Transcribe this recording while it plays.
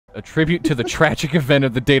A tribute to the tragic event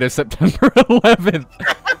of the date of September 11th.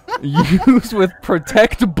 Used with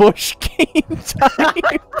Protect Bush game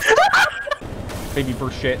time. Baby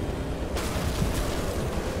for shit.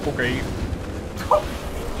 Okay.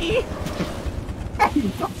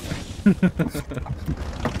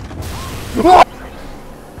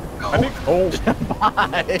 I'm cold.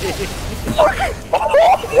 Bye.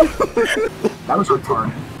 That was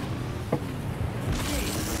retarded.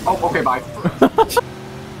 Oh, okay, bye.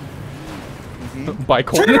 Bye,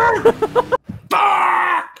 Colton.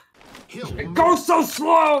 It goes so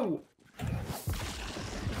slow!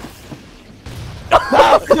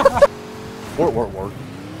 Work.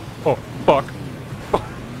 Oh, fuck.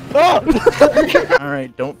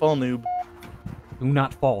 Alright, don't fall, noob. Do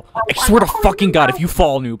not fall. I swear to fucking God, if you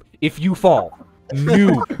fall, noob. If you fall.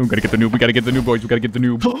 Noob. We gotta get the noob. We gotta get the noob, boys. We gotta get the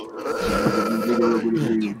noob.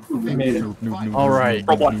 We made it. Alright.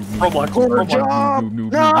 Roblox.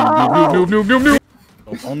 Noob.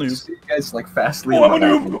 Don't fall, noob. You guys like fastly. Oh, I'm a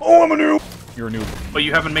noob. Oh, I'm a noob. You're a noob. But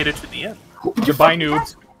you haven't made it to the end. Goodbye,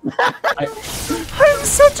 noob. I'm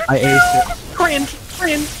such a aced it. cringe.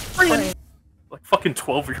 Like fucking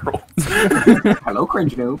 12-year-olds. Hello,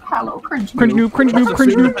 cringe noob. Hello, cringe noob. Cringe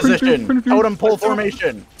noob. Position. Totem pole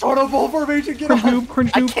formation. Totem pole formation. Get Cringe off. noob.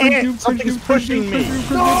 Cringe I noob. can't. Something's pushing me.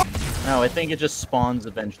 No. No, I think it just spawns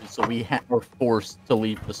eventually, so we are forced to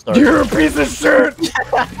leave the start. You're a piece of shit.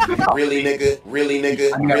 Really, nigga? Really, nigga?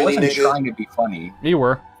 I mean, I Really, wasn't nigga? trying to be funny. You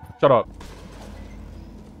were. Shut up.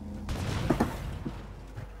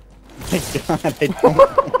 God, I don't...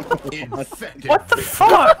 What the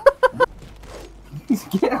fuck?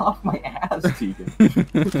 Get off my ass, Tegan.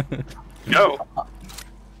 No.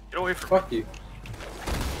 Get away from me. Fuck you.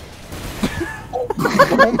 Oh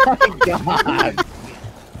my god!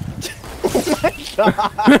 Oh my god!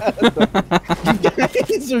 You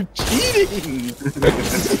guys are cheating!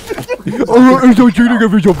 I'm so cheating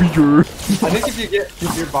every feature. I think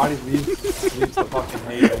if your body leaves the fucking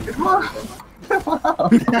haven.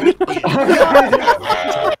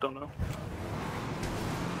 Don't know.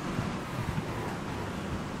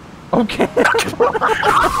 Okay.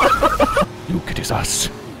 Luke, it is us.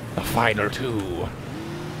 The final two.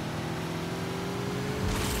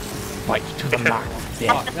 Fight to the mark of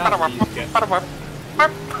death.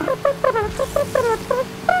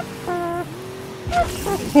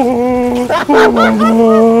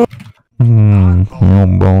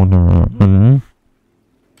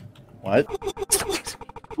 What?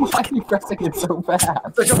 Why are you pressing it so fast?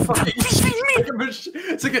 It's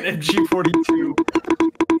like an MG42.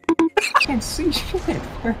 I can't see shit.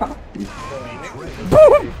 Where are we?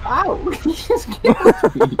 Boom! Ow! You just killed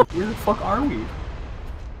me. Where the fuck are we?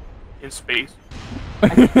 In space. Where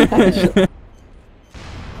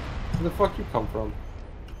the fuck you come from?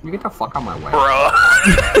 You get the fuck out of my way. Bruh.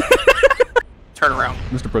 Turn around.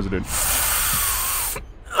 Mr. President.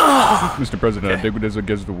 Mr. President, I think it is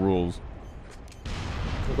against the rules.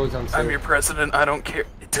 What goes on I'm your president. I don't care.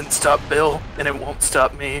 It didn't stop Bill, and it won't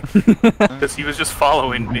stop me. Because he was just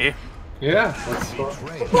following me. Yeah, that's fun.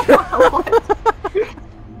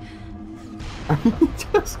 You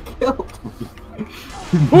just killed me.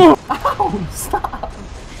 Ow! Stop!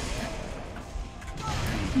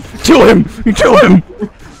 Kill him! Kill him!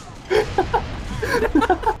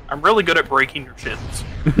 I'm really good at breaking your shins.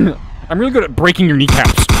 I'm really good at breaking your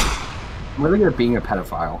kneecaps. I'm really good at being a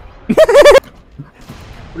pedophile.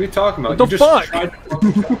 What are you talking about? What the fuck?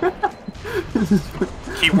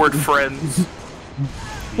 Keyword friends.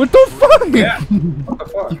 What the fuck? Yeah. What the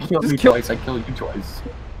fuck? You killed me twice, I killed you twice.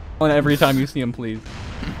 And every time you see him, please.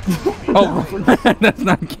 Oh, that's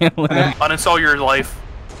not killing him. Uninstall your life.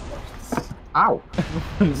 Ow!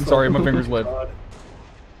 Sorry, my fingers lit.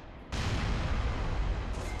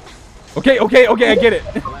 Okay, I get it.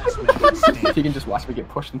 You can just watch me get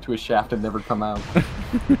pushed into a shaft and never come out.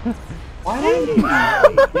 Why?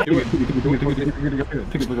 Do it.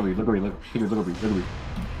 Take a look at me, look at me.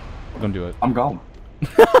 Don't do it. I'm gone.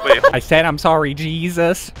 Wait, I said I'm sorry,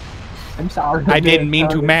 Jesus. I'm sorry. I didn't mean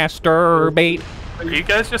to masturbate. are you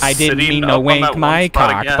guys just I didn't sitting mean up to on wank that my one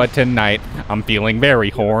spot cock, again? but tonight I'm feeling very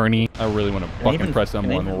horny. I really want to fucking even- press can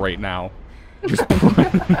someone even- right now. Just,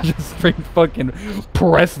 just straight fucking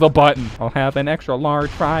press the button. I'll have an extra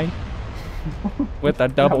large fry with a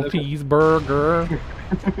double cheeseburger.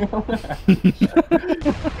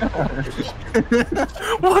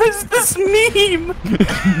 What is this meme?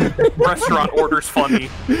 Restaurant orders funny.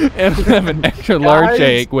 And I'll have an extra large Guys,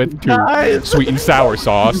 egg with 2 sweet and sour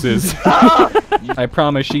sauces. I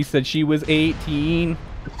promise she said she was 18.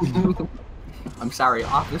 I'm sorry,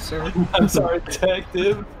 officer. I'm sorry,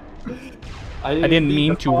 detective. I didn't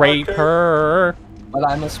mean to rape her. but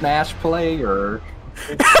I'm a Smash player.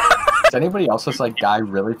 Is anybody else just like guy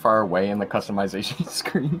really far away in the customization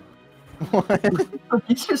screen? What?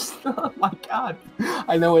 He's just, oh my god.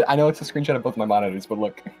 I know it's a screenshot of both my monitors, but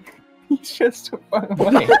look. He's just so far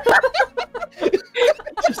away.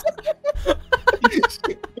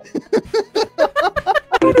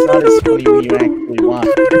 It's not as funny when you actually want.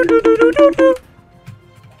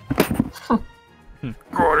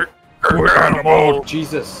 Good animal.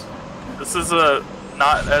 Jesus. This is a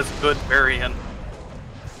not as good variant.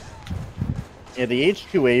 Yeah, the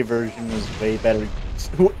H2A version was way better.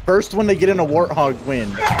 First one to get in a Warthog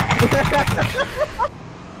win.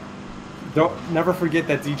 Don't never forget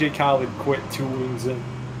that DJ Khaled quit 2 wins in.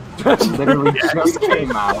 Literally just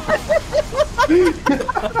came out.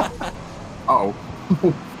 Uh-oh.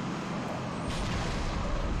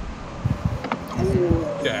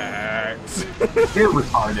 Dax. You're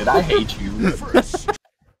retarded. I hate you.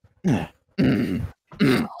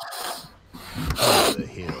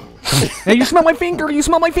 Hey, you smell my finger! You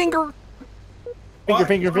smell my finger!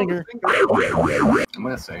 Finger. I'm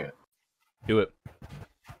gonna say it. Do it.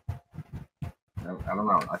 I don't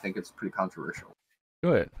know. I think it's pretty controversial.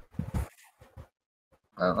 Do it.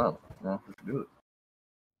 I don't know. Well, we should do it.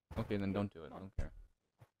 Okay, then don't do it. I don't care.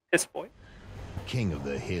 Piss boy. King of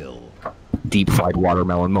the hill. Deep fried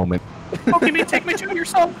watermelon moment. Okay, me take me to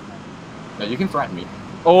yourself. Yeah, you can threaten me.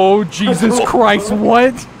 Oh, Jesus Christ,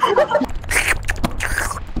 what?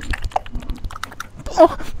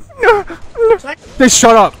 Oh, no. They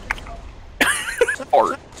shut up.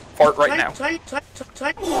 Fart right now.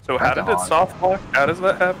 So how did it soft lock? How does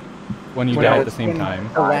that happen? When you die at the same time.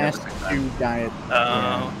 The last 2 died.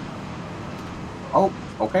 Oh,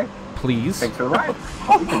 okay. Please. Thanks for the ride.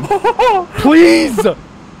 Please!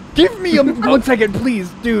 Give me a 1 second, please,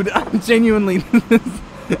 dude. I'm genuinely.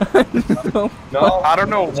 No. I don't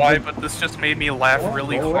know why, but this just made me laugh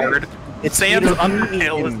really hard. It's Sans Peter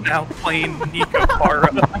Undertale is now playing Nico Para.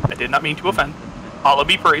 I did not mean to offend. Allah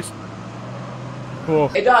be praised. Oh.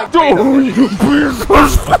 Hey, dog.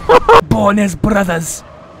 Born as brothers,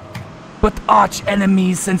 but arch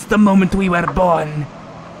enemies since the moment we were born.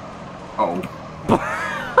 Oh.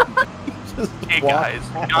 Hey guys,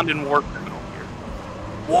 Ugandan war criminal here.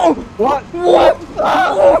 Whoa! What?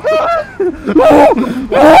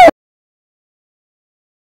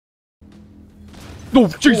 Oh,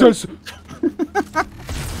 Jesus!